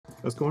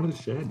Let's go into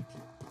the shed.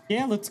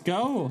 Yeah, let's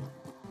go.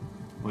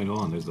 Wait, hold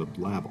on. There's a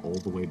lab all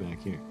the way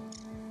back here.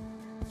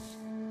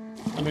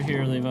 Under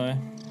here, Levi.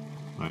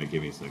 Alright,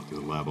 give me a sec.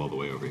 There's a lab all the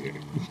way over here.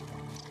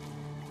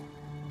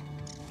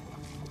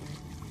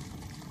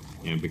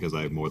 And because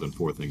I have more than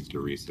 4 things to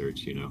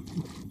research, you know.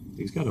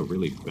 He's got a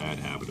really bad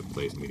habit of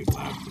placing these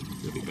labs in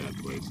really bad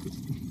places.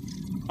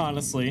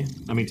 Honestly.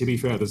 I mean, to be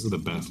fair, this is the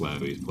best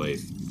lab he's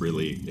placed.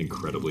 Really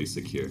incredibly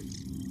secure.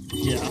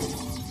 Yeah.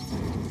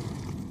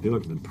 They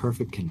look in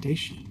perfect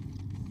condition.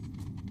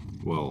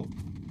 Well,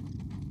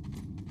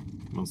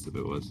 most of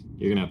it was.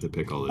 You're gonna have to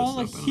pick all this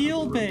Oh, a stuff.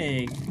 heal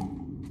bag.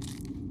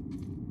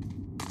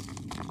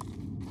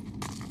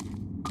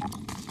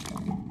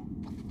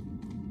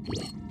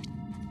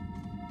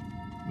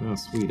 Oh,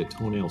 sweet, a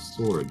toenail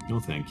sword. No,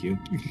 thank you.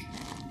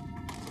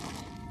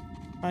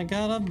 I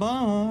got a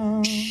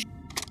bomb.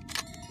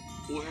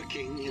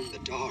 Working in the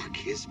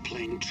dark is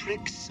playing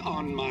tricks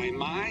on my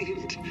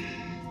mind.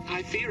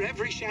 I fear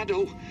every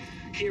shadow,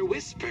 hear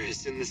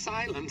whispers in the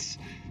silence.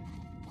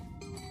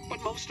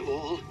 But most of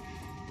all,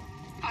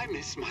 I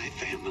miss my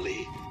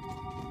family.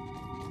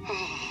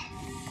 Ah,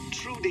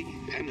 Trudy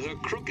and her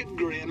crooked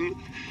grin.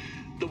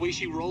 The way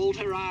she rolled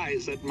her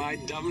eyes at my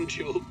dumb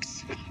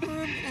jokes. I'm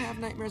gonna have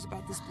nightmares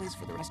about this place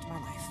for the rest of my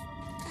life.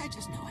 I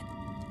just know it.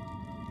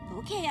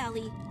 Okay,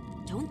 Allie.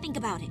 Don't think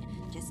about it.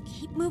 Just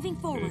keep moving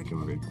forward.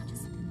 Come over here.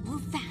 Just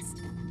move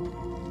fast.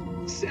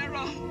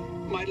 Sarah,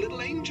 my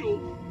little angel.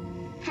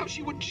 How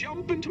she would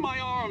jump into my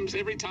arms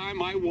every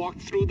time I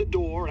walked through the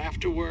door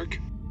after work.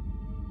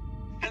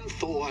 And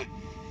Thor.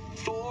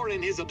 Thor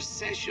and his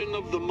obsession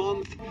of the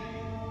month.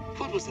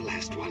 What was the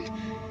last one?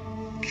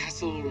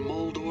 Castle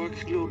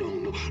Moldork?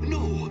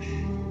 No.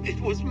 It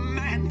was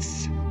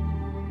Mance.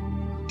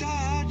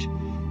 Dad,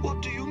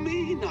 what do you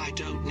mean I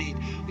don't need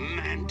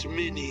Mant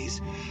minis?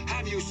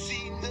 Have you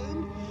seen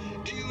them?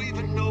 Do you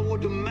even know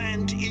what a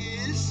Mant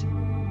is?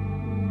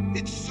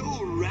 It's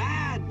so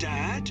rad,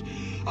 Dad.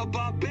 A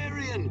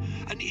barbarian,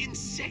 an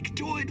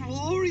insectoid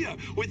warrior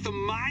with the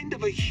mind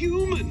of a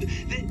human.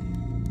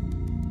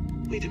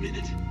 Wait a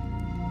minute.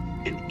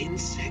 An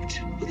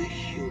insect with a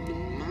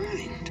human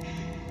mind.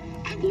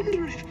 I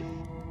wonder if...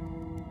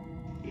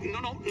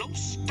 No,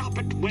 stop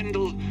it,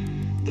 Wendell.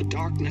 The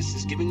darkness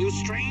is giving you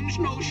strange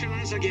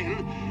notions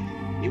again.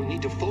 You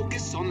need to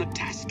focus on the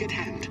task at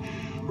hand.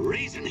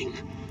 Reasoning.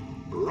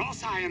 Raw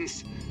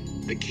science.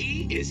 The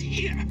key is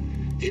here.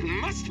 It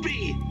must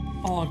be.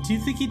 Oh, do you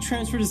think he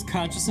transferred his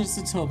consciousness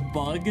into a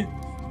bug? I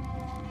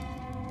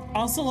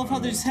also love how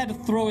they just had to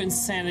throw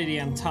insanity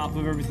on top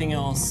of everything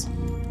else.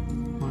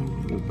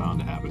 It was bound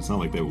to happen. It's not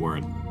like they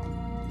weren't,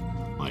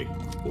 like,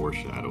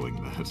 foreshadowing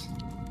that.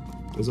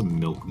 There's a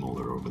milk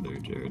molar over there,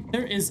 Jared.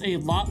 There is a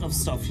lot of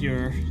stuff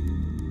here.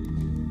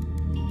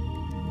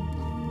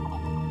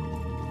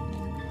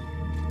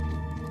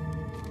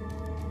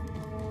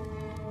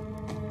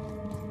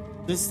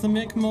 This the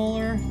Mick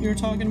molar you were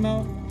talking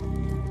about?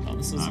 Oh,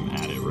 this is. I'm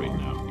at it right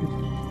now.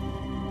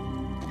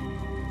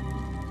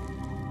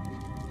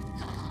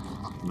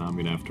 Now I'm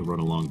gonna have to run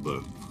along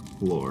the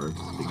floor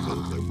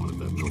because I wanted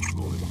that milk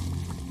molar.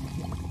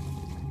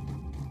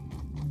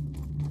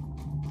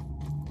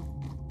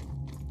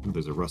 Oh,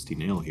 there's a rusty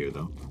nail here,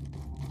 though.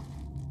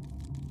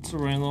 So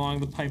running along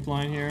the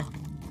pipeline here.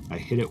 I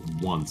hit it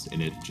once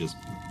and it just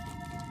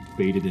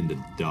faded into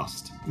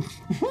dust.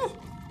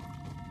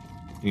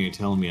 And you're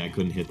telling me I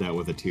couldn't hit that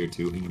with a tier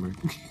 2 hammer?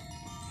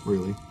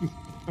 Really?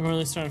 I'm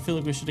really starting to feel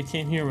like we should have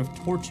came here with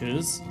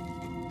torches.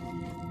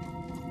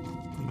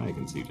 I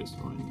can see just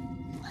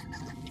fine.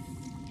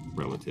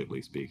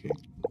 Relatively speaking.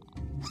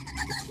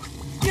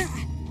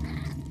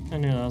 I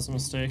knew that was a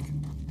mistake.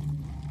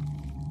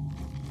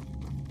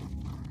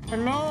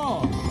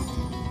 Hello!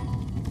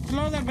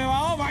 Hello there, baby.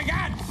 Oh my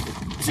god!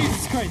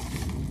 Jesus Christ!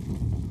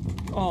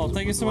 Oh,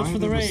 thank you so much for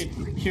the raid.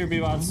 Here, be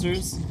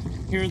monsters.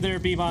 Here, there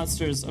be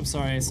monsters. I'm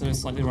sorry, I said it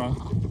slightly wrong.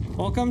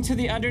 Welcome to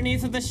the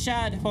underneath of the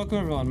shed. Welcome,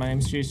 everyone. My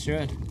name's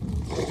GhJared.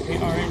 We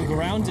are in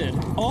Grounded.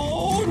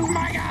 Oh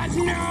my god,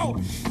 no!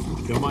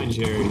 Don't mind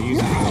Jared, he's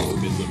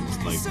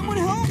euphemisms like Someone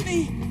help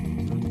me!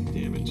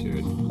 Damn it,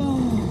 Jared.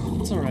 Oh,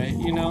 it's alright,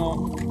 you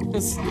know,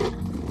 this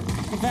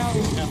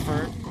valiant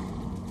effort.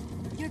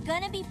 You're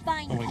gonna be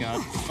fine. Oh my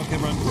god. Okay,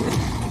 run.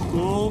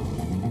 Oh.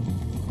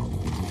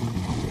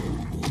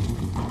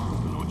 I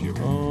don't know what you're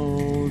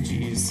Oh,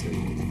 jeez.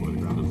 Before the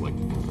ground is like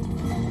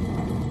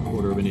a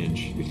quarter of an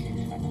inch.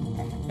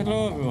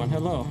 Hello, everyone.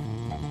 Hello.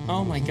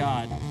 Oh my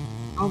god.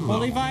 Well,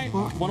 Levi,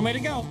 one way to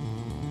go.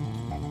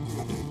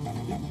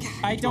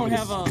 I don't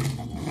have a...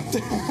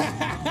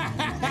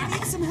 I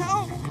need some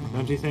help!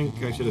 Don't you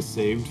think I should have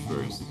saved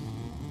first?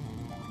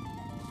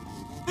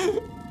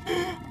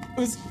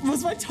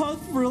 Was my tongue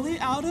really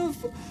out of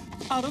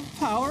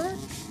power?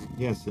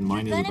 Yes, and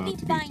mine is You're gonna about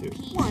be to fine, be too.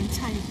 Pete. One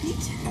tiny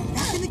Pete,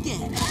 back in the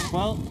game.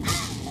 Well,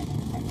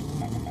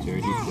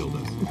 Jared, you killed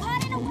us.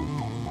 Caught in a web.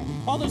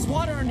 oh, there's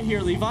water in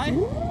here, Levi.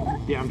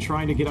 Yeah, I'm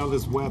trying to get out of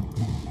this web.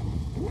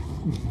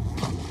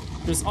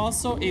 There's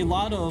also a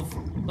lot of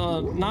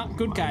not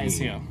good guys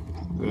here.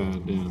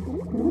 Damn.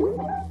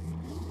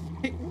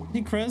 Hey,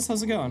 Hey, Chris,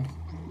 how's it going?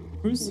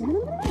 Bruce?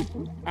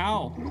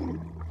 Ow.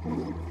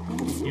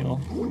 Heal.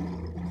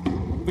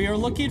 We are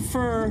looking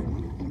for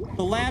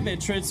the lab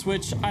entrance,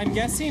 which I'm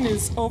guessing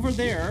is over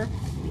there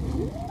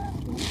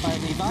by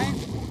Levi,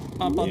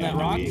 up on that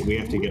rock. We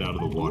have to get out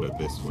of the water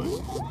this way.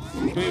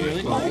 Wait,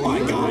 really? Oh my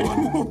god!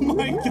 Oh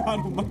my god!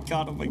 Oh my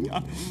god! Oh my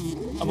god!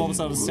 I'm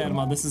almost out of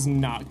stamina. This is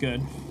not good.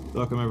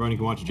 Welcome everyone. You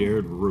can watch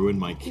Jared ruin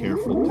my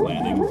careful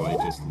planning by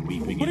just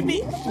leaping in. What do you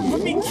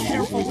mean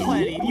careful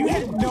planning? You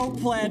had no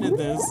plan in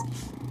this.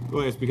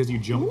 Well, it's because you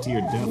jumped to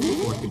your death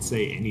before I could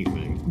say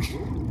anything.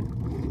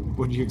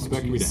 What did you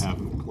expect me to have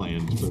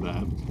planned for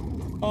that?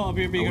 Oh,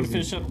 you're gonna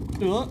finish up.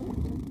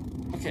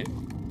 Okay,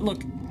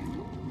 look.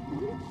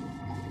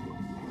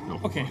 No.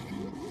 Okay.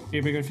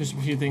 We're gonna finish up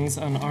a few things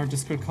on our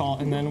Discord call,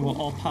 and then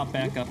we'll all pop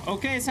back up.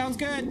 Okay, sounds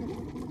good.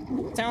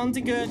 Sounds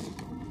good.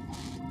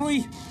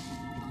 Oi.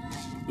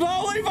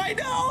 No, Levi,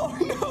 no!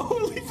 No,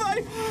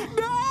 Levi,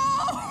 no!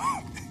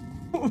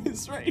 Oh,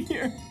 it's right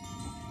here.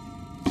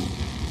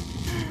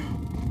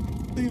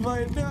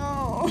 Levi,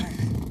 no!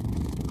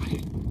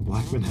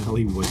 Blackman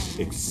Alley was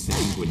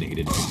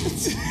exsanguinated in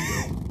his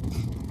ego.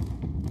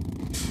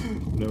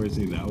 Never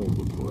seen that one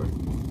before.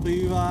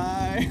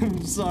 Levi,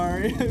 I'm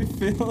sorry, I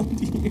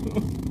failed you.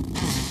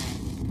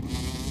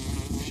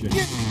 Shit.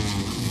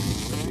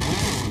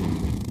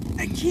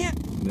 I can't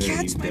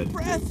catch my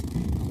breath.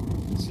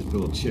 Just a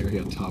little cherry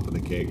on top of the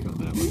cake on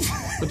that one.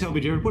 But tell me,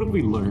 Jared, what have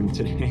we learned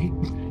today?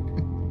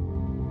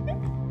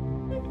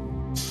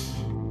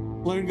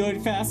 Learn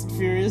going fast and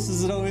furious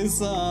isn't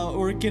always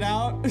working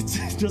out.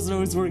 It doesn't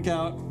always work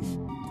out.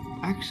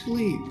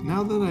 Actually,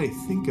 now that I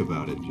think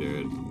about it,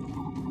 Jared,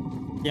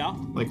 Yeah?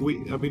 like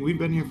we've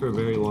been here for a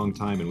very long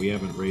time and we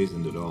haven't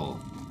raisined at all.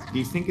 Do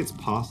you think it's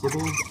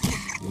possible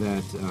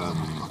that,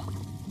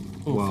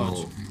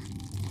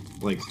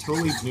 like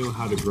Tully knew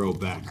how to grow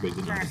back but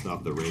didn't know how to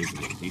stop the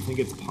raisening? Do you think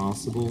it's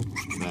possible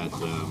that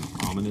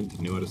Ominent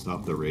knew how to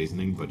stop the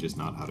raisening but just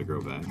not how to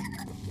grow back?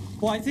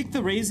 Well, I think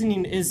the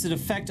raisening is an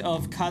effect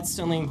of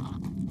constantly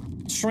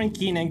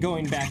shrinking and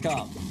going back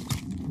up.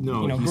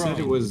 No, You know, he said it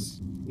growing. was.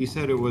 He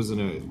said it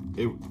wasn't a.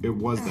 It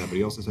was that, but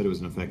he also said it was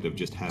an effect of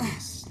just having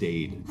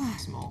stayed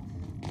small.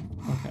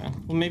 Okay.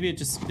 Well, maybe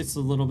it's a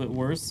little bit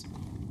worse.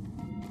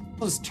 Oh,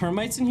 there's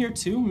termites in here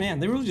too? Man,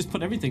 they really just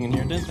put everything in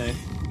here, didn't they?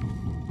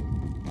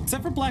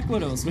 Except for Black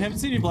Widows. We haven't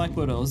seen any Black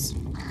Widows.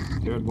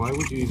 Jared, why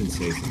would you even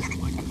say something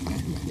like that?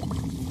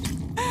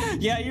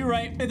 Yeah, you're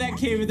right. In that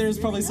cave, there's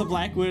probably some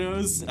Black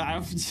Widows.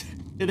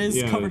 It is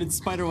Yeah. covered in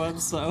spider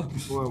webs, so.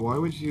 Why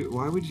would you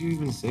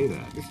even say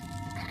that?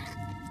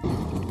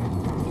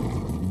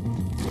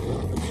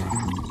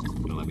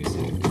 No, let me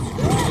see.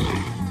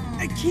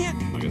 I can't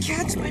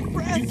catch my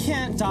breath. You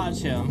can't dodge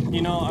him.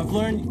 You know, I've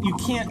learned you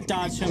can't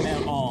dodge him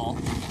at all.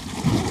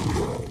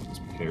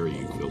 Just parry,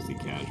 you filthy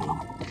casual.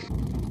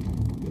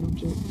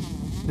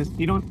 This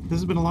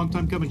has been a long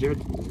time coming, Jared.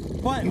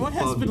 What? What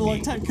has bug been a long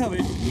me. time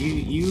coming?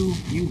 You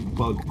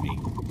bug me.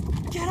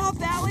 Get up,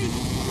 Allie.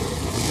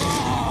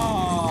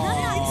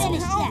 Oh!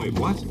 Finish that. Wait,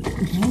 what?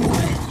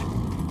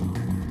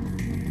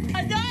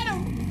 I got him!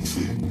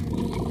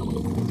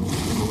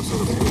 What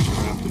sort of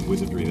witchcraft and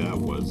wizardry that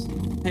was?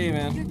 Hey,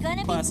 man. You're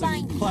gonna be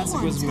fine.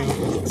 Classic wizard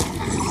move.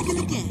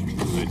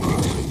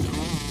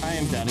 I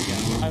am dead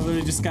again. I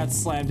literally just got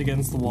slammed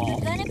against the wall.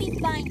 You're gonna be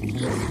fine, Pete.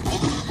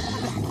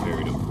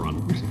 Parried up front.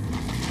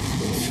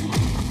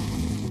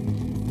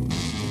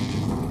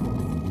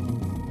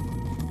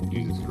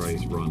 Jesus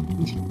Christ, run.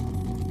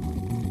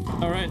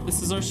 Alright,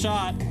 this is our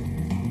shot.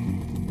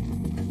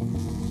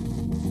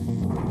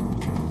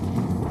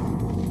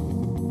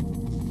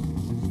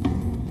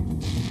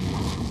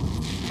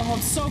 Oh,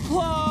 I'm so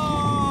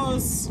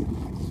close!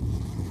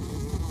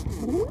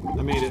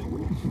 I made it.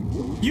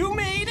 You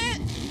made it?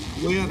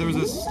 Well, yeah, there was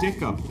a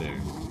stick up there.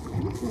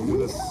 There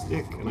was a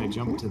stick, and I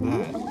jumped to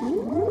that.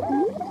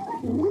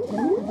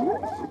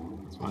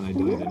 That's why I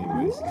died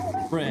anyways.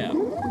 Crap.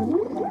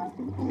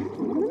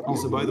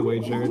 Also, by the way,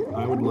 Jared,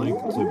 I would like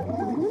to,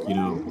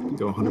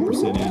 go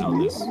 100% in on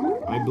this.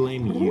 I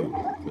blame you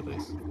for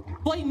this.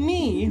 Blame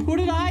me? What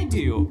did I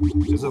do?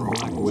 There's a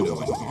Black Widow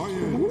in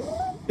here.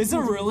 Is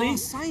there really?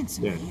 Science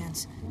in Yeah. my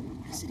hands.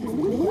 Is it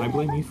even I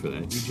blame you for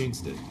that. You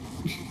jinxed it.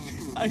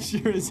 I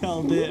sure as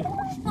hell did.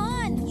 Come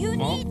on, you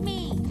need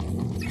me.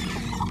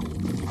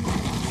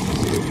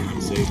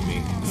 Save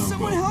me. Oh,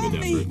 Someone well, help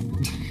good me. effort.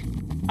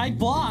 I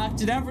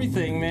blocked and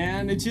everything,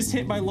 man. It just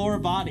hit my lower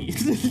body.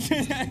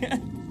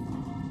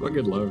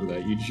 Fucking love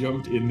that. You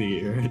jumped in the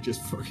air and it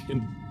just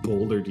fucking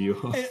bouldered you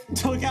off. It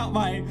took out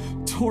my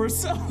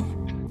torso.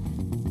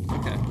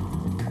 Okay.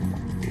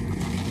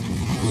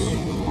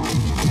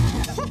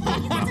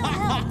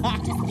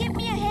 Just give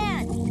me a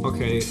hand.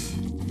 Okay,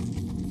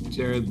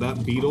 Jared,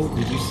 that beetle,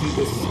 did you see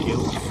the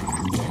skill?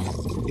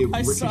 It I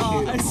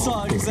ricocheted saw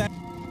off. exactly.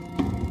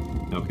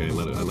 Okay, I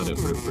let it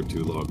rip for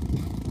too long.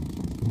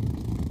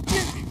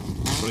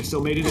 But I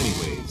still made it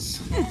anyways.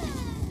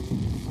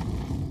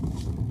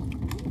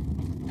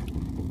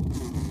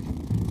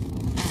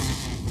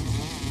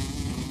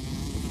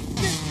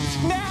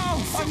 No!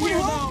 I'm Someone here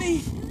help though.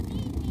 me.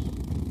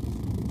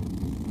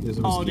 There's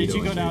a Oh, did mosquito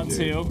you go in down there,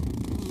 too?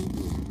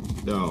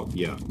 Oh,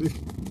 yeah.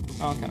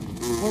 Okay.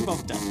 We're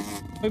both dead.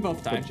 We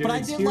both died. But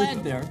I Jared's did here, land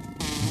though. there.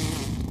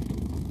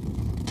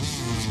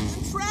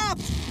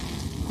 Trapped!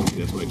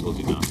 That's what I told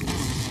you not to do.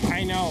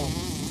 I know.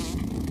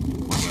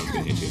 I was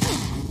gonna hit you.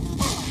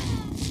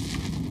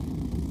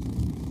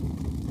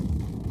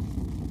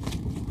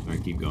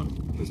 Alright, keep going.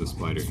 There's a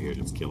spider here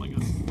that's killing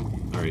us.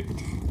 Alright.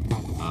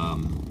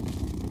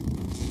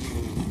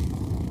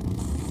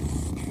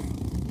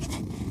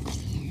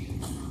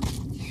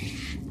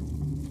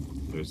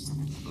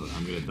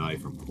 I'm gonna die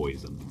from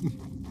poison.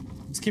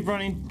 Just keep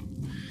running.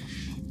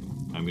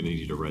 I'm gonna need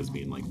you to res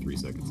me in like 3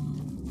 seconds.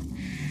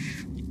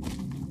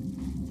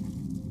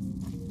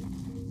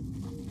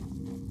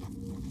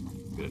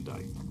 I'm gonna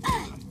die.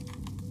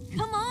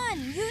 Come on,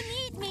 you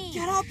need me.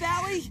 Get up,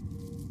 Allie!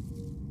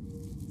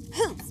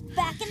 Hoops,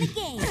 back in the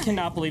game. I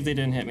cannot believe they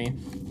didn't hit me.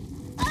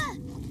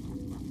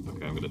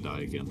 Okay, I'm gonna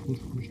die again.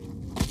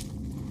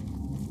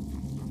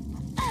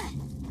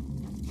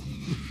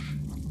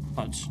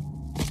 Punch.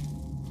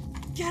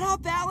 Get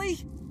up, Allie!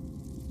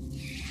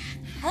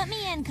 Let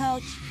me in,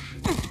 coach.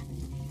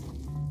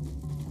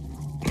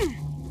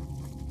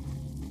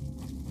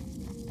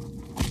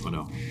 Oh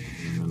no.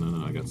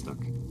 No, I got stuck.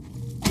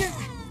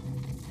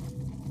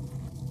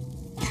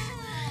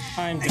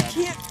 I'm I dead.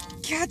 can't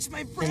catch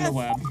my In the breath.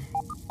 web.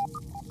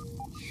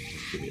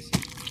 Give me a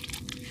sec.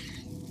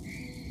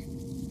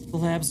 The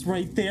lab's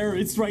right there.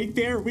 It's right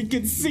there. We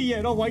can see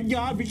it. Oh my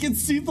god, we can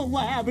see the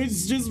lab.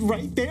 It's just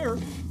right there.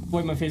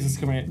 Wait, my face is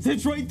coming in.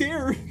 It's right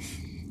there.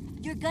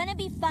 You're gonna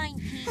be fine,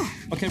 Pete.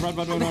 Okay, run.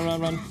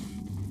 Alright,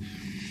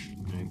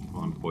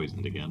 well, I'm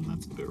poisoned again.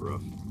 That's a bit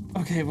rough.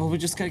 Okay, well, we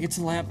just gotta get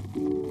to the lab.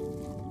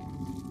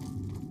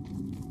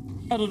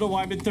 I don't know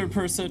why I'm in third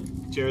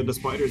person. Jared, the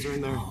spiders are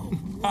in there.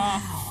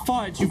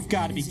 Fudge, you've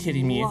gotta be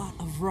kidding me. A lot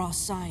of raw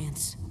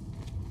science.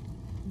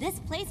 This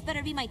place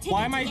better be my ticket.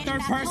 Why am to I getting third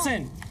back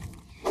person?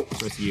 home.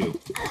 Press U.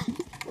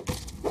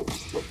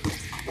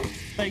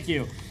 Thank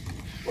you.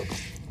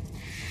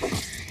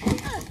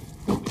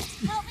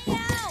 Help me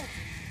out!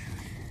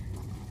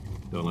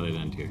 Don't let it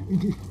end here.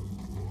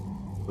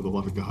 For the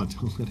love of God,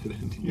 don't let it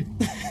end here.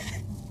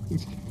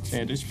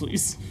 Bandage,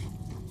 please.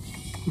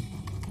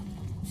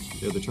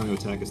 Yeah, they're trying to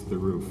attack us through the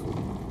roof.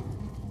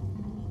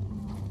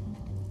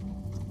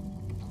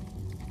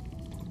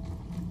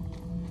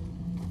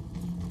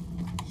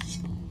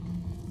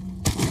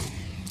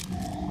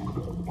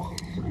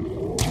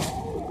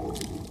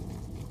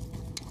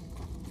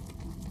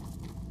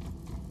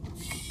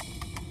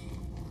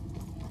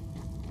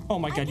 Oh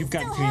my god, you've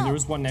got to be. There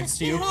was one next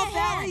to you. Get up,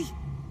 Allie!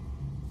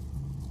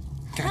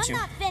 Got I'm you.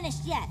 not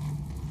finished yet.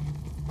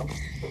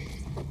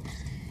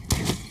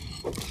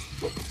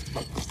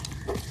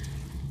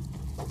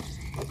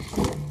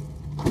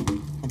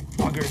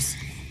 Buggers.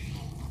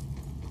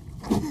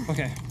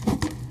 Okay.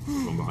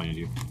 One behind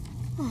you.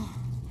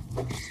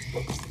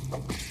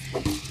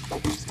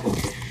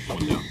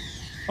 One down.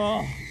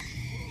 Oh.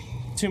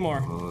 Two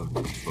more.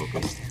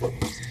 Focus.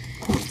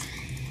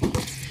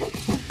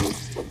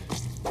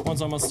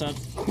 One's almost dead.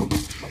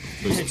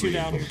 There's Okay, two three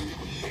down. in here.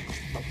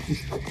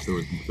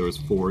 There was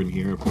 4 in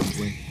here,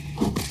 apparently.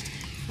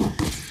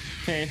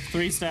 Okay,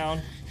 3's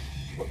down.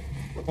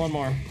 One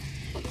more.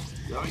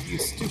 Oh, you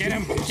stupid. Get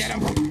him! Get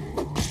him!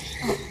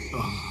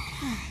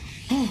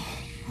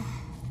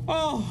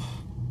 Oh!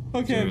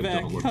 Okay, I'm Jared,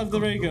 back. don't look How'd the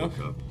up, raid don't go? look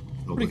up.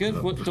 Don't Pretty look good.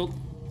 up. What? Don't.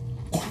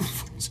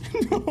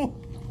 No!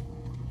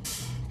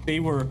 They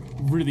were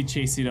really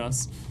chasing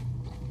us.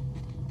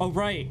 Oh,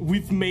 right.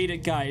 We've made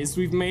it, guys.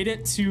 We've made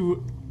it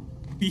to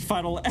the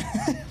final.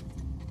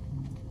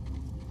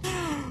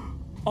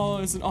 Oh,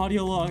 it's an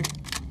audio log.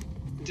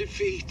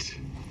 Defeat.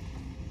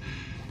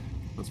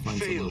 Let's find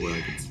somewhere where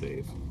I can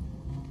save.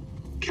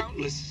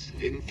 Countless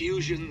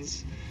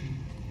infusions.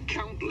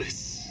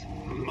 Countless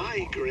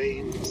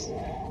migraines.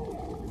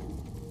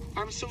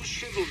 I'm so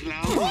shriveled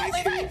now I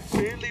can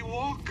barely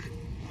walk.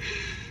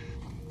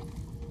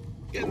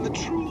 And the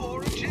true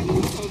origin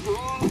of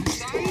raw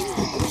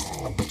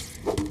science?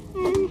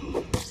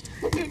 Ooh,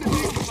 an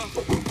enigma.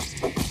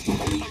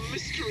 A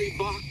mystery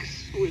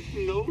box with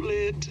no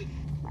lid.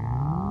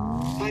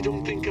 I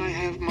don't think I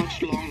have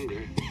much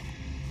longer.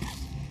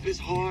 It is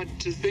hard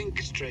to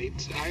think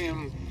straight. I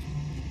am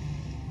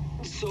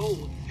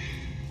so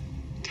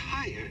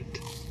tired.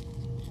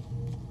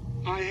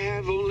 I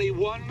have only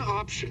one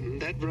option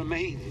that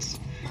remains.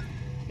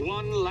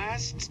 One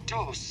last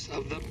toss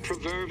of the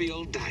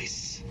proverbial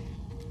dice.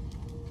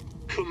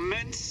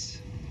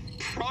 Commence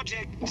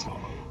Project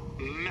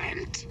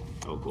Mant.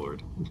 Oh,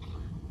 Lord.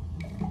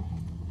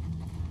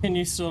 Can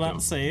you still not No.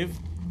 save?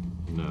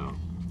 No.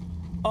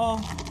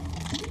 Oh.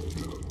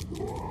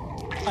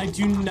 I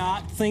do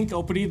not think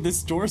opening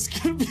this door is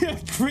gonna be a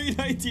great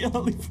idea.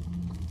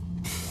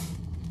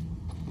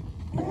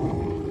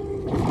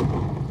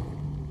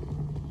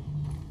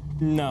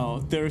 No,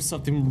 there's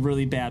something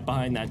really bad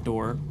behind that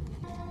door.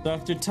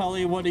 Dr.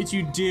 Tully, what did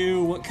you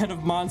do? What kind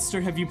of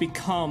monster have you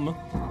become?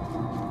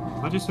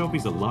 I just hope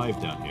he's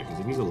alive down here, because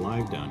if he's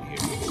alive down here,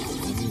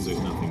 that means there's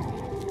nothing.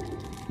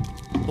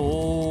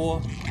 Oh.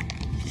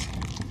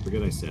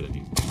 Forget I said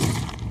anything.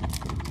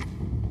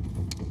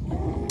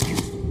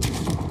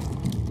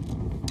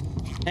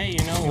 Hey, you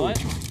know what?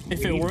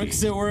 If it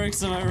works, it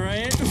works. Am I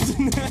right?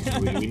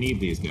 we need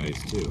these guys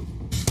too.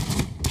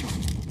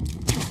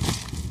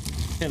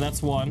 Okay,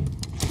 that's one.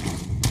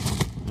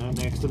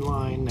 Next in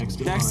line.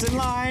 Next in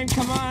line.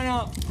 Come on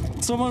up.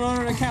 Someone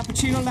ordered a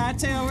cappuccino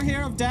latte over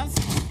here of death.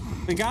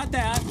 We got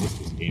that.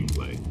 This is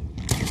gameplay.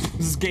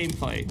 This is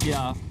gameplay.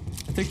 Yeah.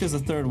 I think there's a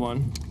third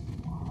one.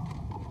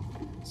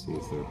 Let's see a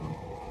third one.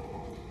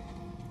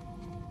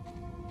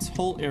 This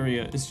whole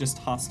area is just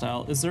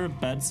hostile. Is there a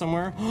bed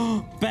somewhere?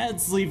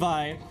 Beds,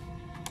 Levi.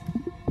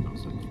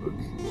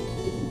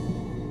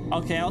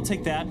 Okay, I'll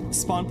take that.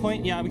 Spawn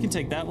point? Yeah, we can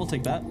take that. We'll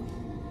take that.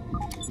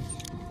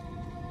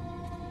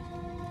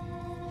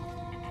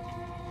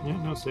 Yeah,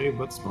 no save,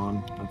 but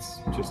spawn. That's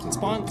just as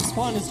Spawn. good.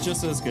 Spawn is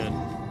just as good.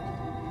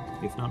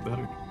 If not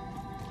better.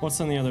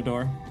 What's on the other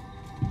door?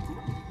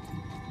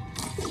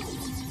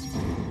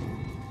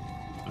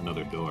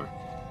 Another door.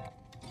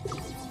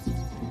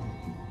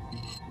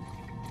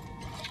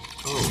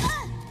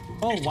 Oh.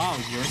 Oh wow,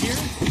 you're here?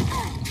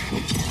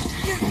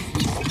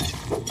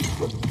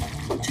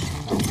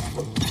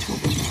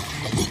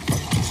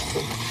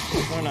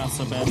 They're not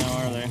so bad now,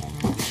 are they?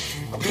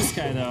 This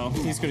guy though,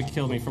 he's gonna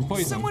kill me from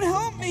poison. Someone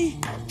help me!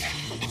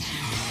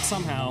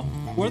 Somehow.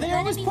 Were they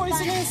always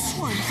poisonous?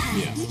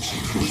 Yeah.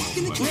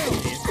 Really?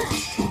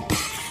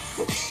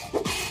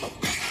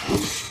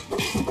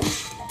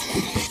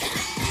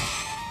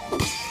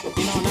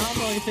 You know, now I'm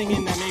really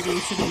thinking that maybe we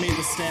should have made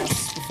the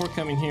stats before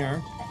coming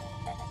here.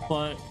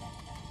 But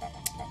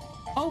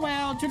oh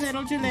well, too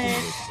little, too late.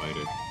 Another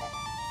spider.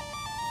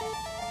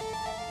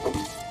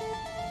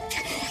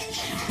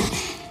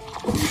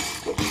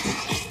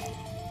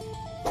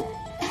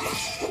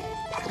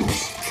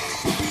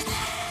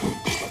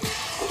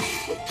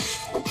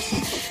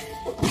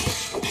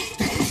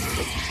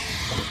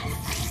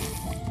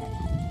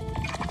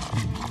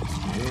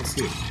 I don't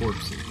see a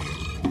corpse in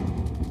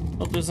here.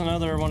 Oh, there's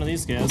another one of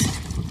these guys.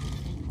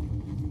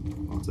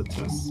 Lots of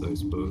tests, I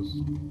suppose.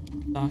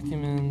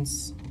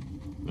 Documents.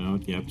 No,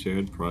 yep,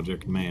 Jared,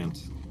 Project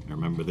Mant. I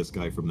remember this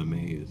guy from the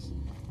maze.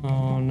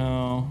 Oh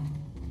no.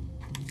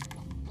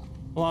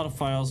 A lot of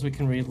files we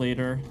can read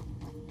later.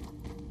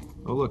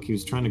 Oh look, he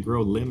was trying to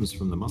grow limbs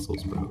from the muscle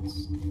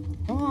sprouts.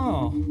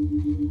 Oh.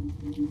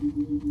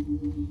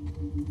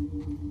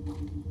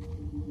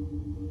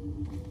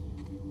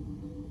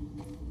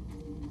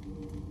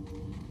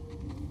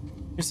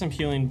 Here's some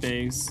healing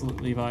bags,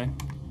 Levi. You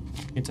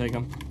can take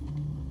them.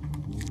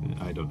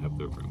 I don't have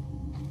the room.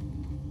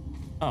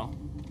 Oh.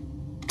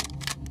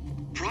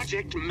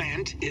 Project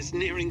Mant is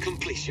nearing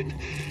completion.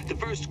 The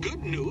first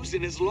good news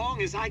in as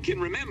long as I can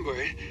remember.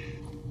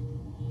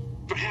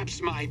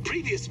 Perhaps my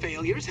previous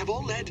failures have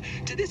all led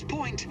to this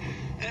point.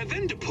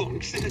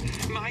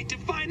 Vendepunkt, my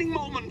defining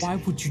moment. Why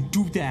would you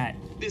do that?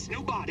 This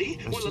new body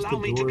That's will just allow the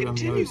me to door on the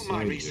continue other my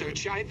side,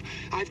 research.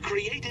 I've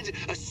created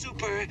a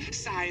super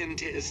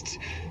scientist.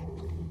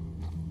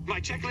 My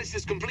checklist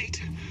is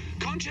complete.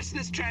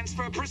 Consciousness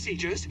transfer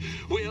procedures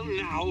will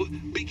now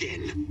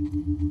begin.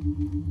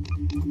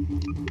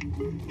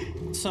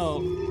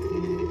 So,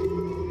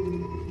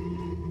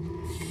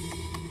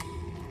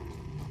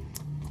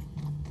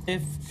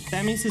 if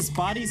that means his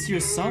body's here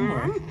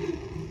somewhere.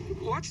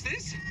 What's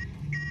this?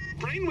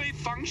 Brainwave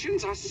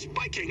functions are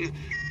spiking.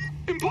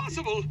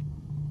 Impossible.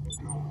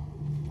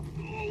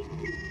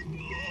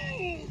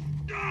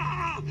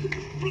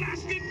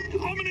 Blasted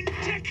hominin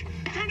tech!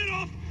 Turn it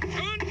off!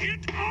 Turn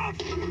it off!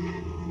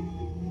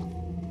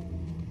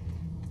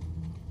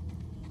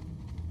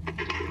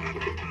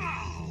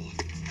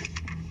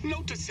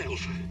 Note to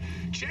self.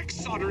 Check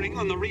soldering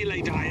on the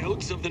relay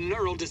diodes of the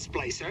neural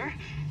displacer.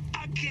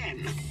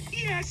 Again.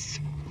 Yes,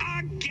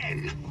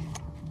 again.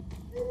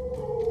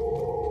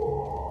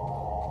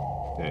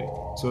 Okay,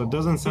 so it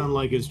doesn't sound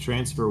like his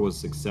transfer was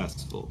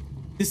successful.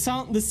 This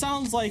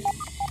sounds like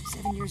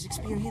 7 years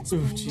experience. Ooh,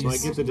 playing jeez. So I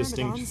get the Myrmidons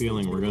distinct leads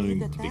feeling me we're to going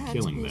believe to be that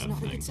killing is that not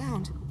a thing. good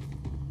sound.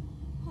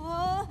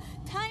 Oh,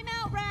 time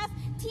out, Wrath.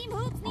 Team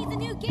Hoops needs a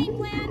new game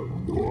plan.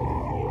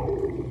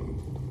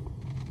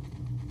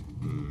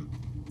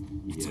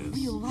 It's a Yes.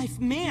 real-life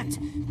Mant,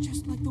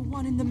 just like the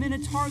one in the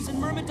Minotaurs and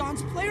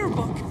Myrmidons player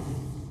book.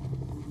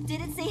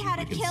 Did it say how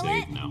to I can kill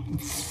save it? now.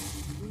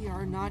 We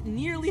are not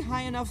nearly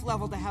high enough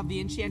level to have the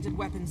enchanted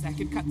weapons that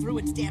could cut through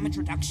its damage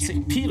reduction. see,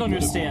 Pete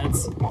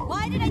understands.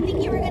 Why did I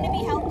think you were going to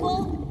be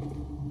helpful?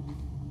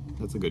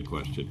 That's a good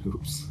question.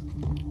 Oops.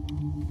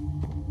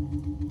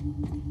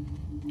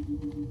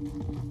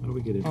 How do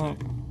we get in Oh, there?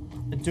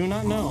 I do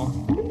not know.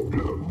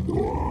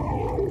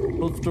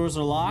 Both doors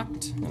are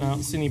locked, and I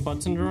don't see any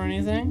buttons or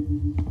anything.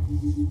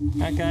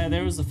 That guy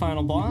there was the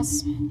final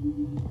boss.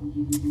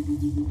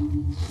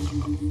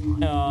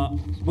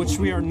 Which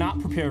we are not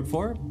prepared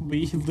for.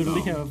 We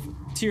literally have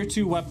tier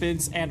 2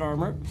 weapons and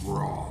armor.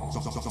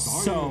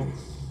 So,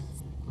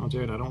 Oh,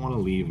 Jared, I don't want to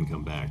leave and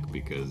come back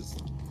because,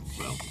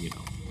 well, you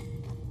know.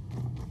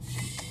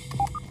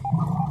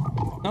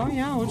 oh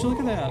yeah, would you look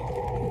at that?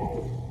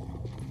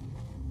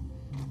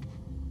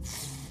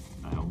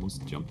 Ow.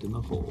 almost jumped in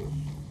the hole.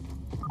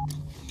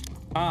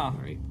 Ah.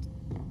 Alright.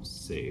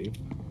 Save.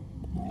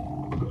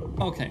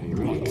 Okay. Are you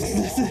ready?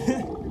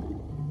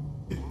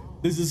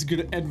 This is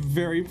gonna end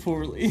very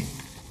poorly.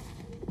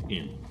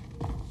 In.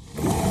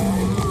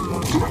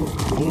 Oh,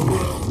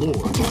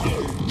 Lord.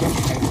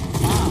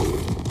 Ah.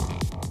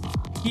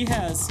 He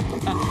has a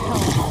hell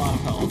of a lot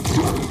of health.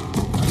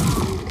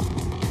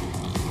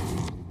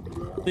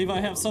 Levi,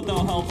 have something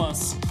that'll help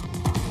us.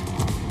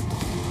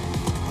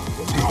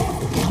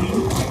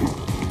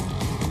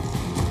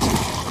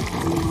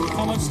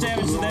 How much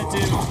damage did that do?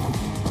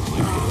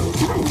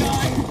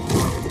 God.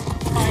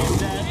 I am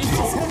dead.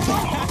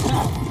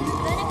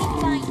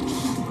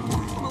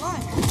 I'm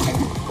alive.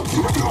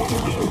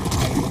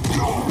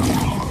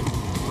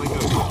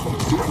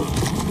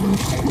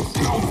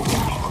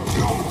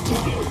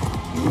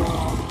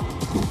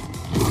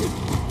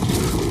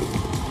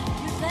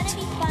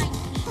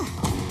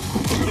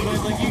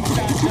 Levi's like, you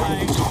cannot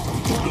die.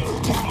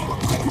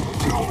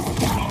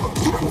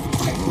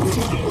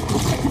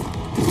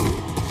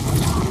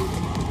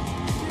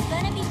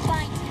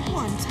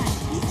 One time.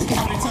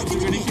 How many times are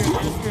we gonna hear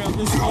that throughout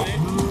this fight?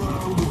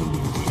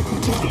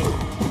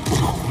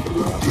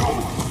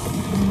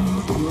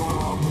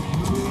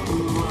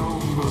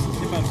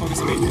 If I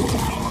focus me.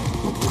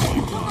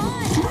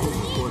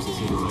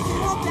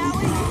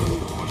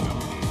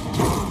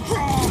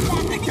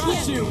 I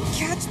got you!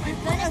 Catch my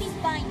breath.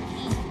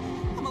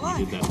 I'm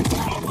alive. Did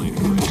that like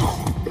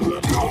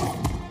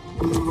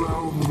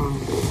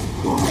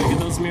Gotta get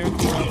those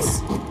miracle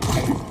reps.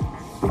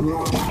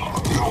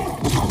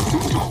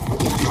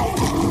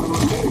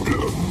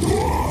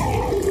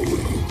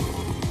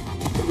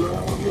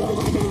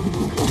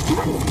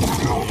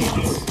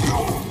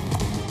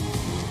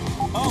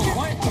 Oh,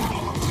 what?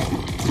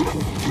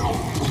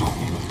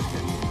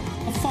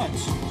 A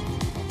fudge.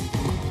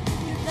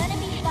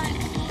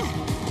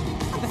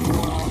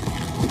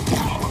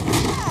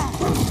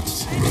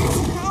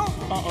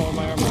 Uh-oh,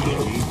 my armor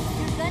broke.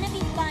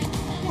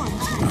 One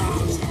time.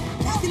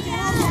 Back in the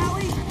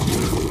alley.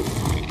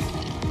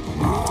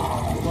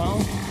 Well,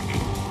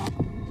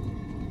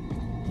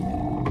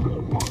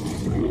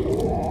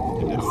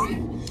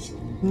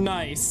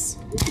 nice.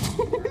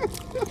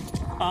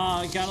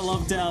 Gotta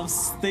love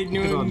devs. They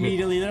knew Good on you.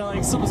 immediately. They're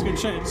like, someone's gonna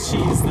try to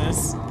cheese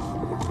this.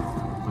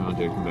 Oh,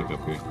 dude, come back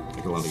up here.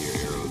 Take a lot of your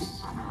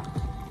arrows.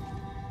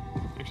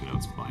 Actually, no,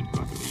 it's fine. I'm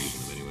not gonna be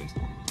using them anyways.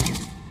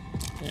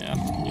 Yeah.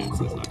 Yeah,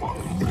 so that's not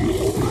gonna happen.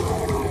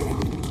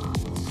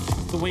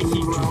 The way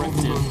he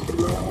drifted.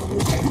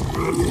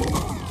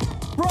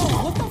 Bro,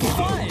 what the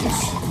fudge?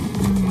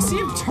 See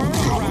him turn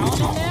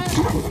around on that?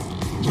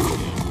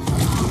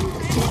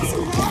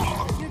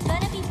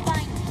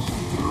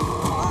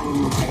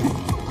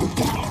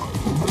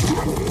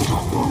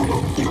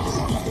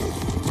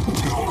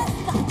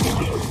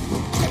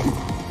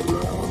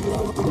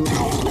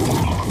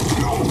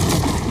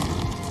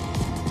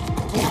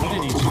 What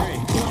did he break?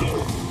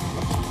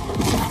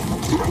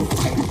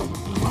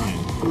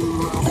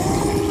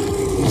 Fine.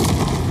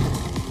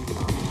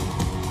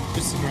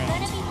 Just ground.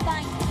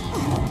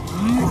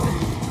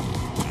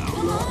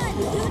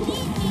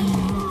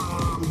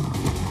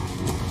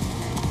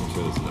 I'm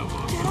sure this is no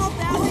boss. Get up,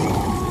 Allie.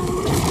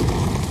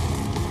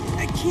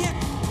 I can't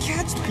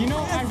catch my You know,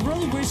 breath. I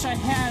really wish I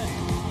had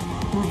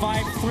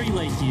Revive 3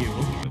 like you.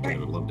 I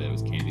would love to have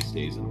his candy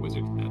stays and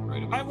wizard hat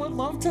right I about. would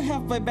love to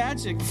have my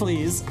magic,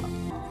 please.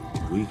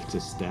 Weak to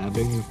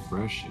stabbing,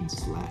 fresh, and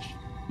slashing.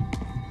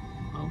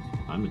 Well,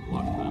 I'm in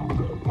luck then.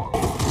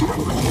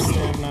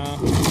 Stamina.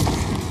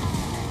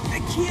 I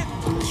can't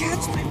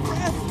catch my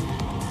breath.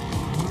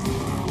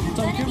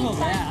 Don't give her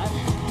that.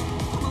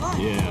 I'm alive.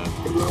 Yeah.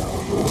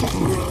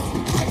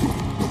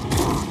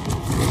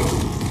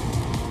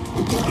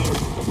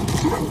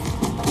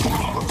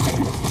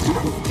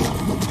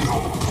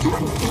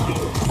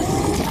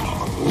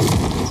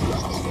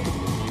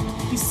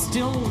 He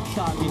still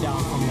got me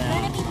down from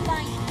that.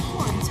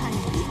 One time.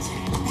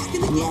 Back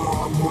in the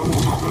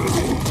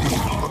game.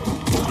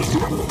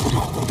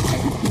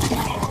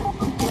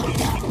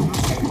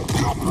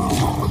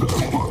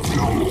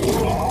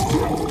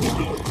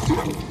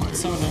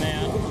 Summon an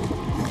ant.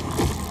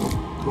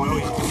 Wow,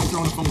 he's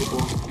throwing a fumble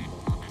ball.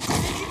 I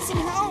need some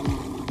help.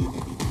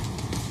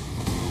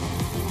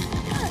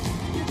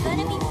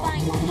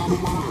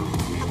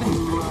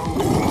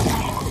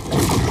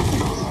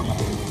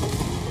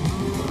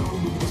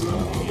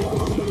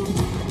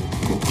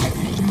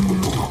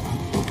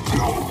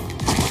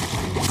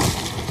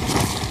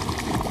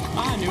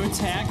 Ah, new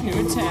attack,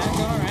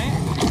 alright.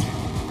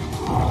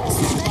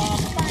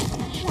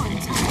 One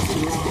time.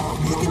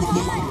 Back in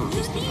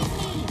the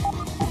game.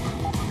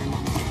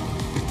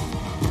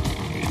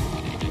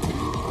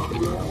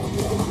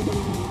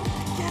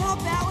 Get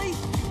up, Allie.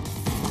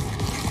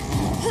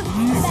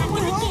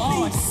 Someone help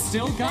Oh, I me.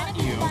 still got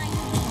you.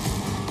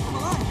 I'm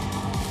alive.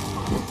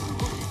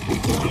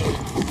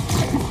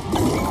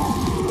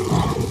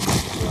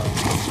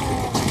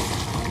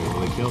 Okay, well,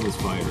 they killed his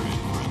fighter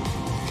ant friend.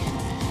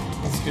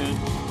 That's good.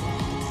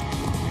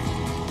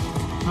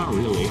 Not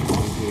really.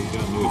 We've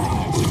got new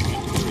attacks and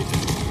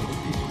everything.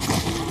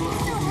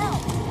 No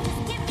help.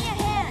 Just give me a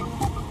hand.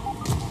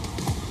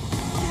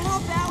 Get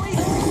up, Allie!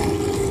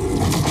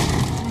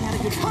 I had a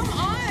good Come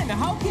on!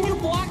 How can you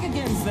block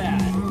against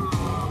that?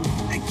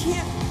 I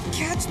can't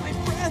catch my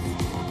breath.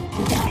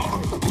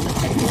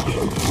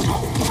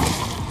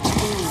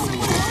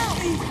 Someone help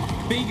me!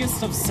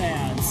 Biggest of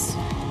sads.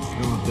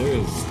 God,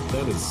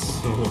 that is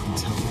so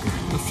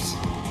untelegraphed.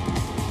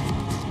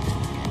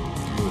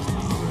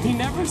 He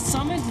never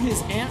summoned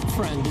his ant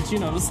friend. Did you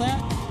notice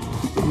that?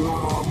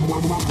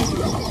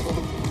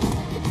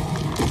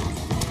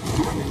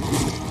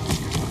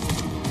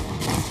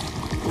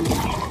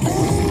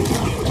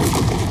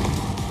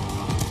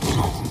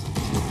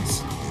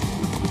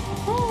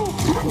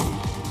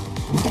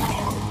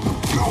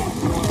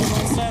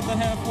 Almost at the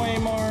halfway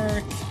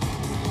mark.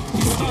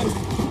 He's stunned.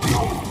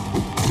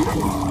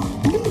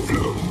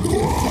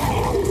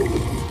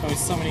 Oh, he's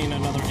summoning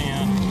another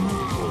ant.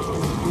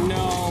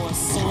 No, a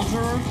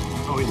soldier?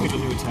 Oh, he's got a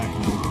new attack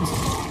now.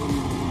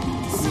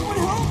 Someone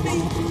help me!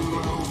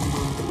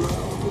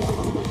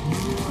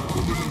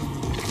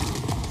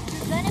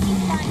 You're gonna be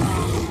fine.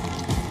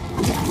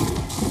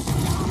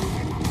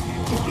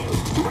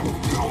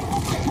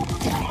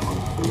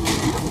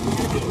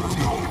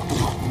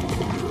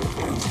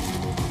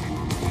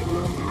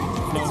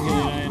 No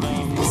healing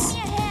items.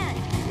 Give me a hand.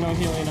 No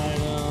healing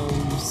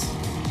items.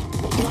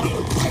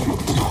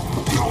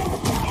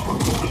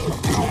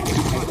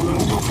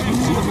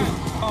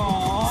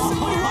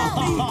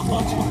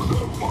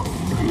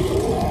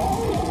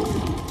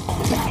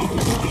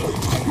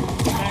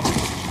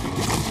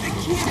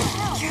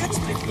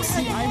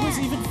 See, I was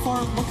even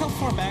far. Look how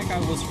far back I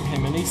was from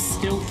him, and he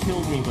still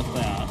killed me with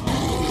that.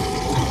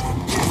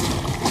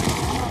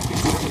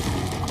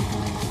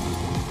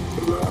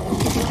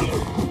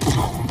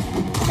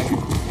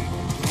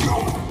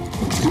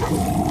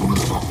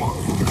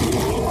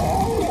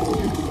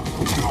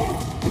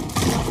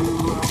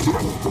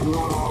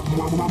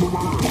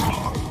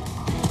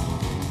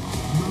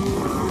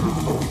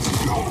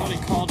 I thought he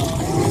called off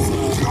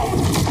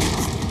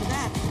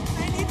Dad, I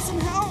need some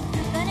help!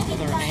 You're gonna be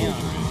another fine. ant.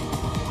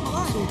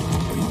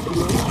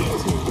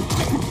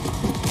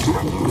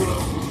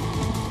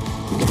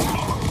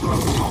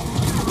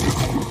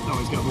 No,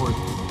 he's got more.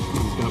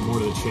 He's got more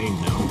to the chain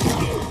now.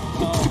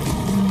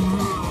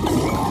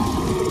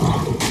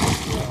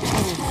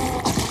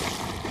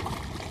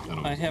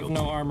 I have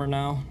no armor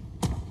now.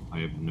 I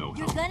have no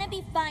You're help. gonna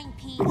be fine,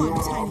 Pete. Come on,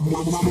 Tiny.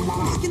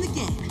 Back in the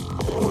game.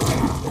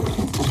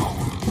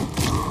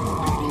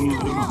 I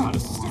don't know how to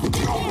stay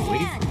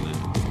away from that.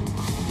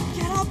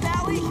 Get up,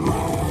 Allie!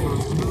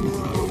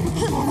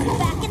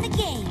 Back in the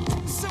game.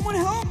 Someone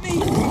help me!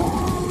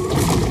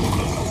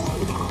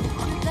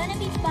 You're gonna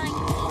be fine,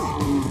 Pete.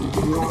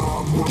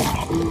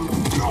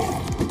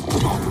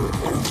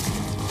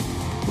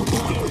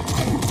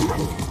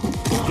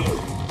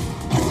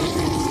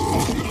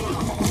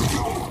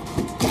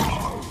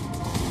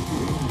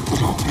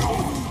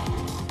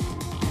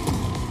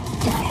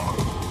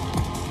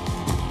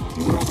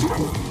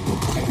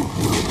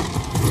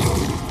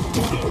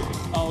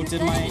 Oh,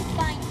 did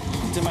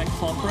my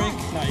club break?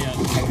 Not yet.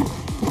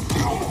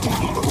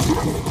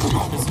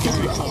 It's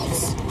very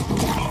close.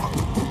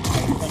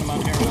 But I'm on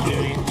arrow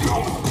duty.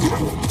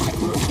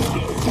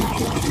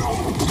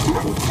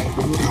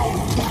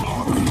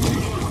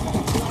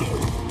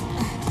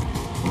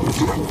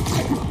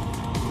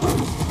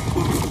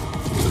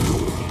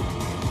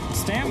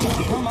 Stamina,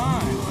 come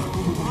on.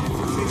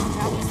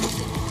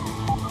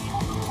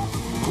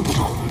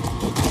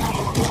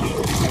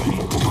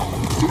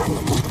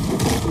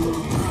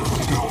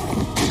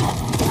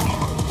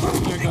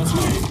 There goes my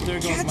You're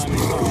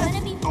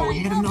gonna be fine. Oh, he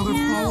had another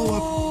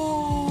follow-up.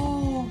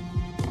 Oh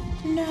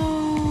no!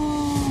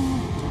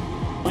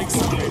 Like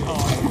separate.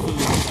 Oh, I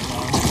completely did that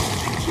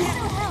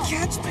wrong.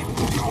 Catch my...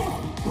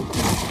 Help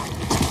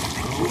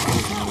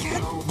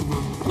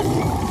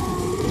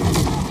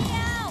me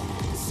out.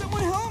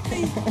 Someone help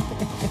me!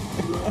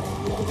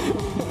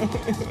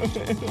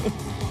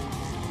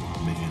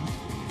 Man,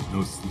 no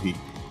sleep.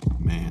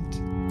 Man,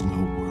 no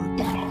work.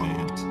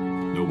 Man,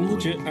 no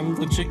play. I'm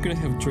legit gonna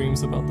have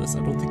dreams about this. I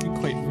don't think you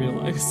quite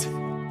realize.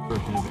 Never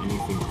have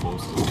anything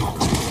close to it. I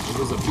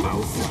was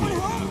about to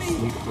have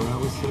sleep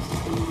paralysis,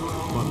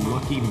 but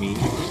lucky me,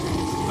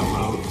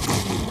 about...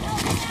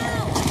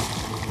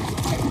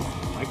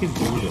 I can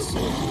do this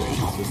soldier.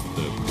 It's just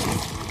the...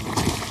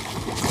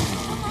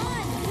 Come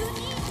on, you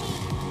need me.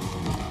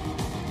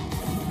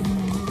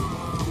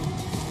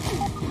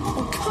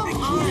 Oh, come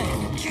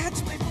on! Catch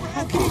my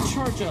How breath! can you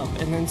charge up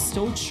and then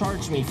still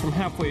charge me from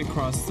halfway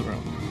across the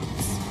room?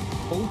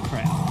 Oh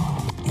crap.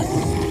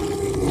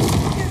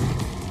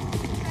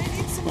 I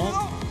need some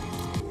help!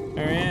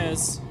 There he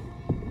is.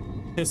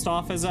 Pissed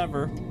off as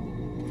ever.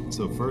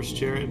 So first,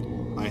 Jared,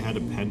 I had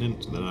a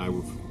pendant that I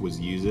was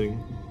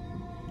using,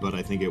 but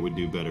I think it would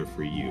do better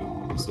for you.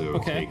 So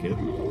Okay. take it.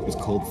 It's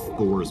called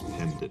Thor's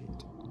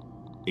Pendant.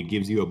 It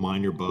gives you a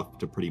minor buff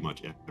to pretty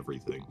much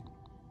everything.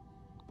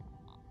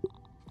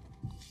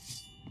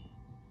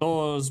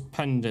 Thor's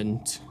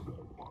pendant.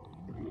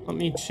 Let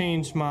me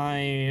change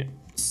my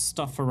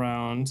stuff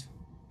around.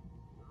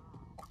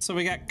 So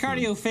we got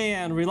Cardio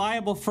Fan,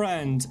 Reliable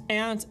Friend,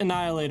 Ant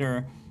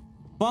Annihilator,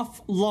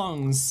 Buff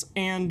Lungs,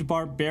 and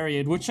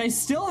Barbarian, which I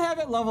still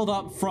haven't leveled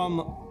up from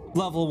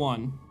level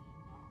 1.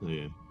 Oh,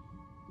 yeah.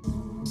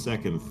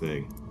 Second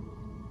thing.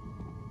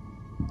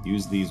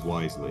 Use these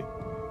wisely.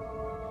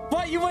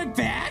 What, you went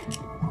back?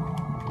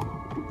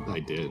 I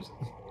did.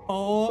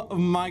 Oh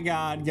my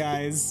god,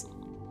 guys.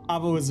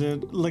 I'm a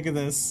wizard. Look at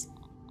this.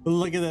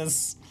 Look at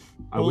this.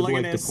 I would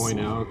like to point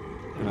out,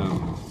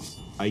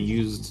 I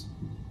used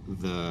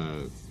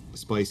the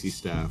spicy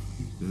staff.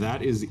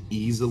 That is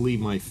easily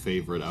my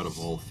favorite out of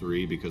all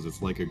three because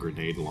it's like a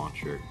grenade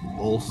launcher.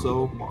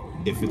 Also,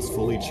 if it's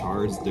fully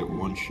charged, it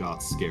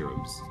one-shot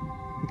scarabs.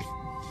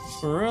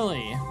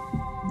 Really?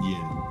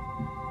 Yeah.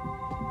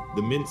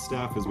 The mint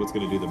staff is what's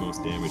going to do the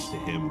most damage to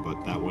him,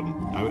 but that one,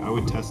 I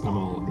would test them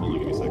all. Hold on,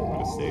 give me a second, I'm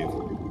going to save.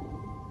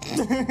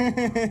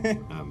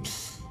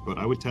 But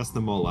I would test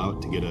them all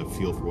out to get a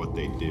feel for what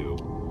they do.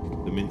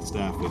 The mint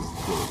staff is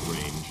close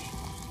range.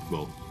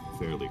 Well,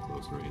 fairly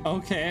close range.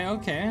 Okay,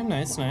 okay,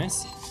 nice,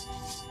 nice.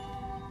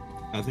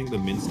 I think the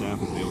mint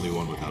staff is the only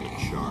one without a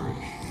charge.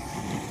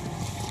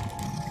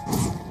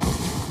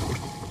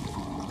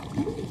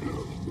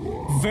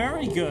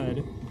 Very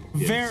good.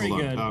 Yeah, very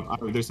good.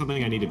 There's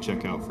something I need to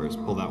check out first.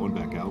 Pull that one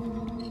back out.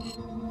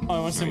 Oh, I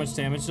want to see how much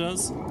damage it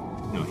does?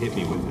 No, hit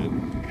me with it,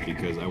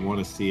 because I want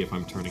to see if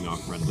I'm turning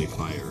off friendly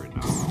fire or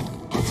not.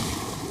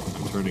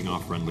 I'm turning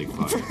off friendly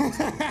fire.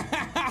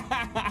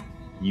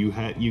 You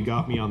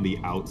got me on the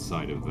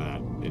outside of that,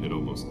 and it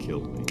almost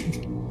killed me.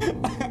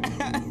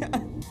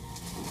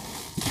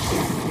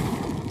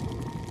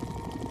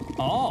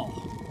 Oh.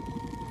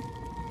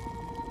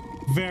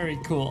 Very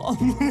cool.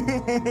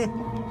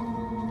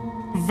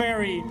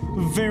 Very,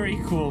 very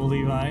cool,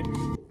 Levi.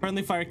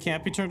 Friendly fire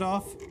can't be turned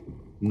off?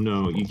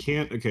 No, you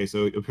can't. Okay,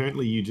 so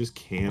apparently you just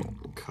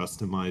can't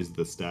customize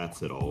the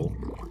stats at all.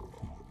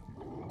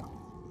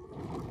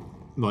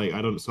 Like,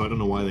 I don't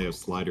know why they have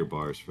slider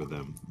bars for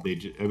them.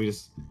 Maybe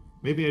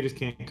I just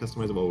can't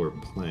customize it while we're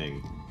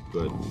playing,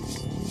 but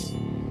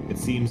it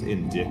seems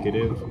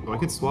indicative. Oh, I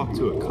could swap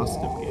to a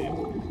custom game.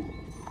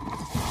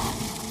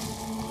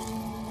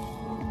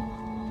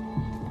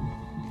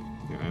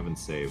 I haven't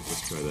saved.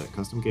 Let's try that.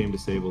 Custom game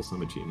disable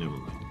some cheat. Never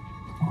mind.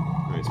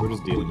 Alright, so we're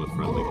just dealing with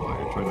friendly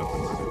fire. Try not to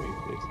murder me,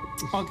 please.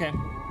 Okay.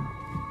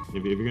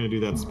 If you're gonna do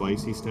that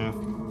spicy staff,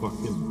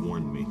 fucking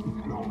warn me.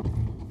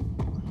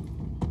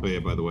 Oh yeah,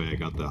 by the way, I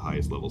got the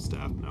highest level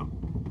staff now.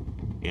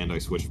 And I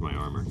switched my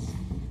armor.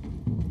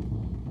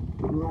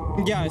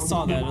 Yeah, I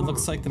saw that. It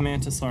looks like the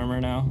mantis armor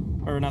now.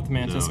 Or not the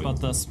mantis, No, but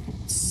the...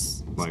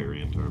 Fire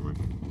ant armor.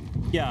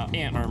 Yeah,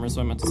 ant armor is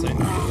what I meant to say.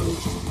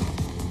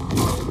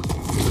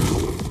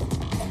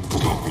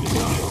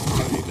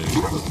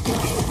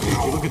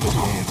 Look at this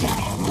damage.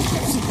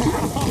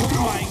 Oh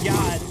my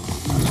god.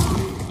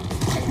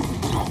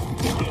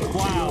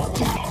 Wow.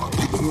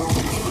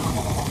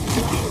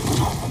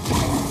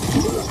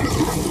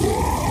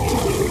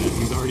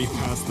 He's already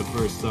passed the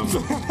first summon.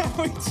 Bro,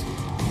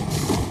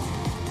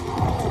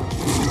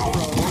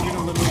 we're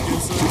gonna literally do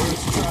this on the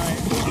first try.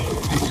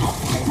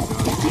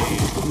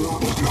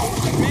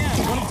 Man,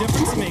 what a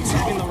difference it makes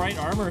having the right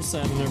armor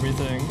set and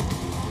everything.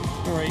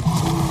 Alright,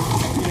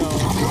 you know,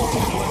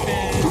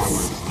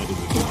 weapons.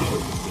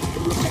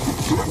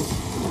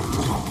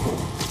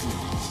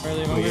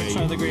 Alright, I'm gonna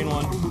try the green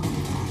one.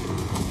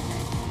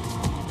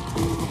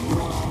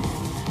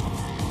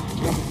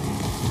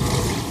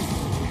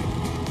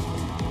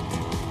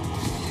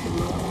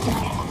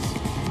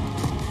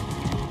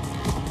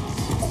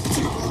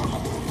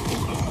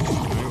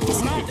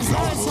 It's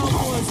not as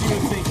helpful as you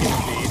would think it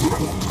would be.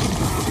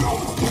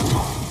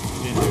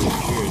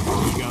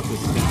 You got the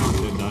staff,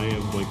 and I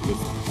have like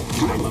this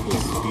high level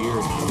spear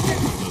now that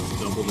does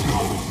double the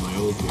damage of my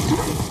old one.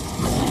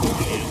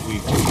 And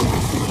we've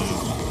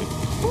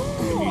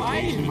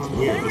it's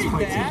weird. This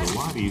fight seems a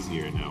lot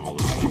easier now all of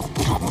a sudden.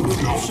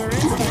 It sure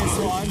is nice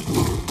one.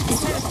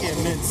 This has to be a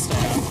mid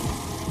staff.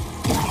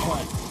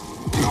 What?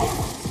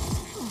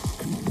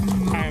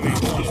 I mean,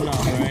 close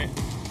enough, right?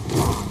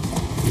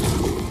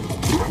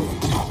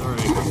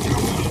 Alright.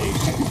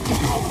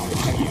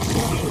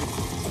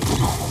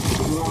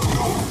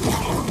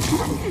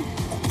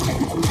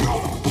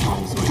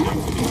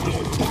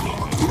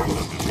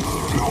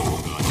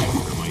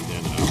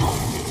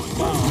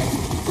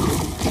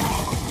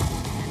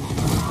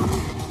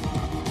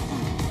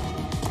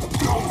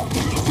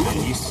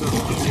 You suck.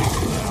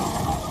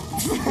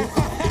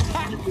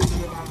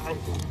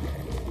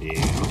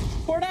 Yeah.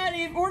 We're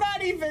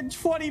not even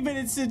 20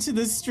 minutes into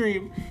the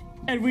stream,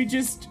 and we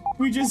just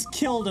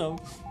killed him.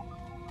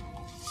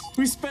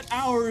 We spent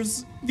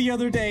hours the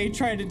other day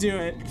trying to do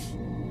it.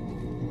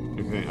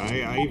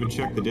 Okay, I even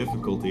checked the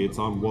difficulty. It's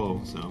on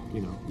Whoa, so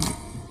you know.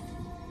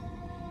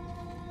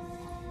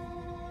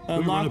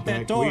 Unlock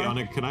that door.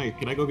 Can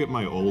I go get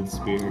my old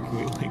spear? Can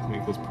we like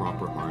make this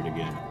proper hard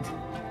again?